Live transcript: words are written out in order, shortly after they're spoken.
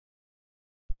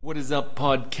What is up,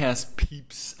 podcast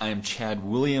peeps? I am Chad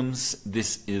Williams.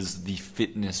 This is the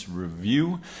Fitness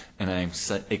Review, and I'm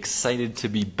excited to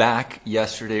be back.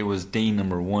 Yesterday was day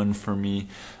number 1 for me.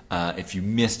 If you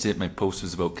missed it, my post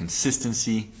was about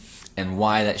consistency and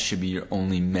why that should be your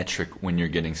only metric when you're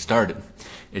getting started.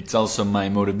 It's also my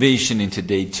motivation into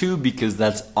day 2 because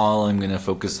that's all I'm going to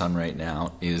focus on right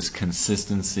now is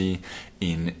consistency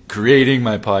in creating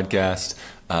my podcast.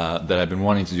 That I've been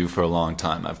wanting to do for a long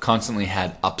time. I've constantly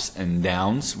had ups and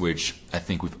downs, which I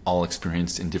think we've all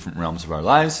experienced in different realms of our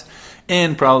lives,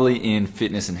 and probably in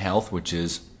fitness and health, which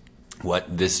is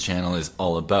what this channel is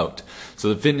all about.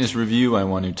 So the Fitness Review, I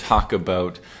want to talk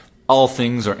about all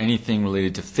things or anything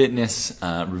related to fitness,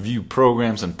 review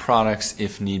programs and products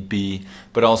if need be,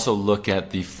 but also look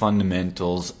at the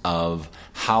fundamentals of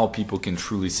how people can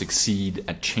truly succeed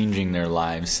at changing their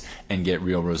lives and get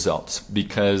real results.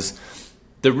 Because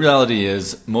the reality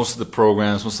is, most of the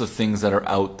programs, most of the things that are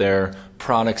out there,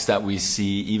 products that we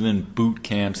see, even boot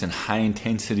camps and high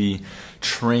intensity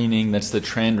training that's the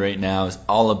trend right now is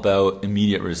all about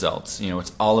immediate results.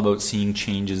 It's all about seeing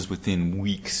changes within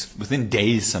weeks, within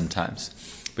days sometimes,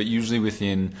 but usually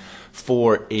within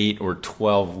 4, 8, or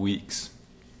 12 weeks.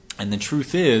 And the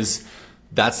truth is,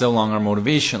 that's how long our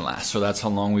motivation lasts. So that's how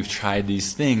long we've tried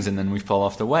these things and then we fall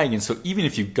off the wagon. So even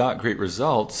if you've got great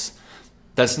results,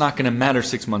 that's not going to matter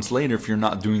 6 months later if you're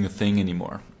not doing the thing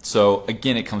anymore. So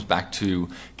again, it comes back to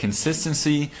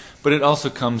consistency, but it also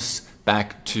comes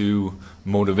back to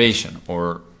motivation,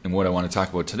 and what I want to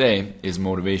talk about today is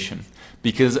motivation.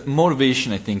 Because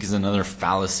motivation, I think, is another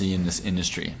fallacy in this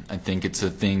industry. I think it's a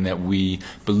thing that we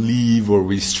believe or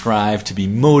we strive to be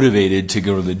motivated to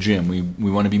go to the gym.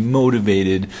 We want to be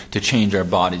motivated to change our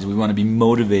bodies. We want to be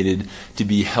motivated to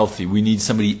be healthy. We need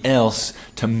somebody else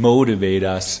to motivate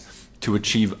us to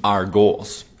achieve our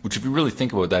goals, which if you really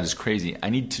think about that is crazy. I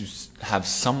need to have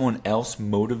someone else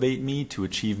motivate me to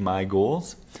achieve my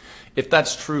goals. If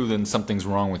that's true, then something's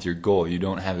wrong with your goal. You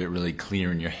don't have it really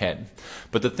clear in your head.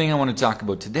 But the thing I want to talk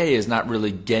about today is not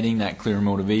really getting that clear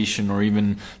motivation or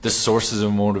even the sources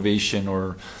of motivation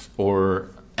or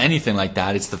anything like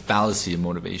that. It's the fallacy of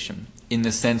motivation in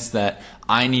the sense that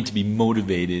I need to be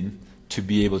motivated to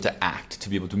be able to act, to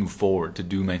be able to move forward, to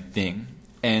do my thing.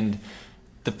 And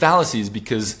the fallacy is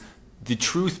because the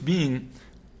truth being,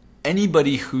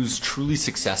 anybody who's truly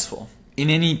successful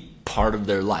in any part of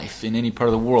their life, in any part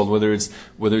of the world, whether it's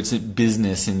in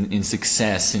business, in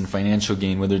success, in financial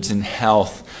gain, whether it's in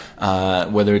health,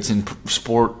 whether it's in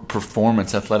sport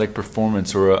performance, athletic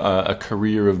performance, or a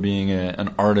career of being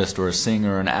an artist or a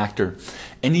singer or an actor,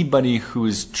 anybody who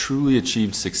has truly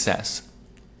achieved success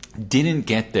didn't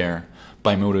get there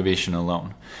by motivation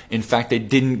alone. In fact, they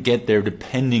didn't get there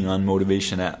depending on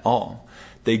motivation at all.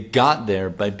 They got there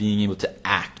by being able to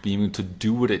act, being able to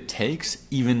do what it takes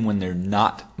even when they're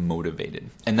not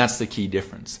motivated. And that's the key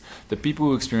difference. The people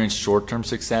who experience short-term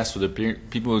success, or the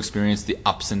people who experience the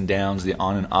ups and downs, the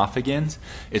on and off agains,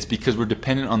 it's because we're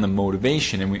dependent on the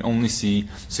motivation and we only see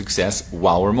success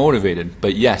while we're motivated.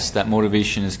 But yes, that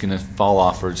motivation is going to fall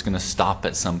off or it's going to stop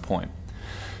at some point.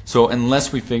 So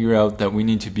unless we figure out that we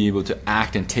need to be able to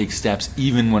act and take steps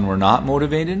even when we're not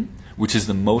motivated, which is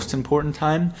the most important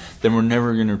time, then we're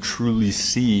never going to truly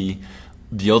see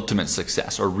the ultimate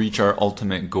success or reach our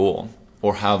ultimate goal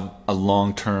or have a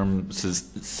long-term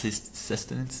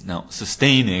sustaining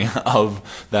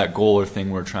of that goal or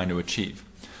thing we're trying to achieve.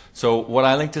 So what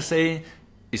I like to say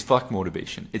is fuck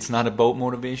motivation. It's not about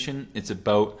motivation. It's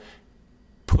about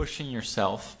pushing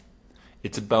yourself.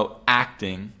 It's about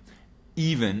acting,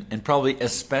 even and probably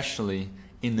especially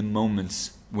in the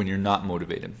moments when you're not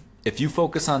motivated. If you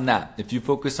focus on that, if you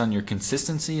focus on your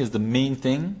consistency as the main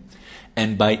thing,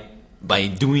 and by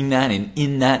doing that and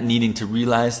in that needing to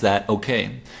realize that,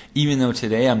 okay, even though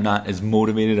today I'm not as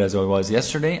motivated as I was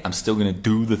yesterday, I'm still going to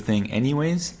do the thing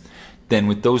anyways, then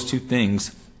with those two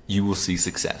things, you will see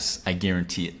success. I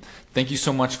guarantee it. Thank you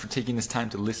so much for taking this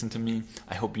time to listen to me.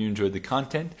 I hope you enjoyed the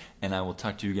content, and I will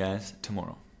talk to you guys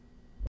tomorrow.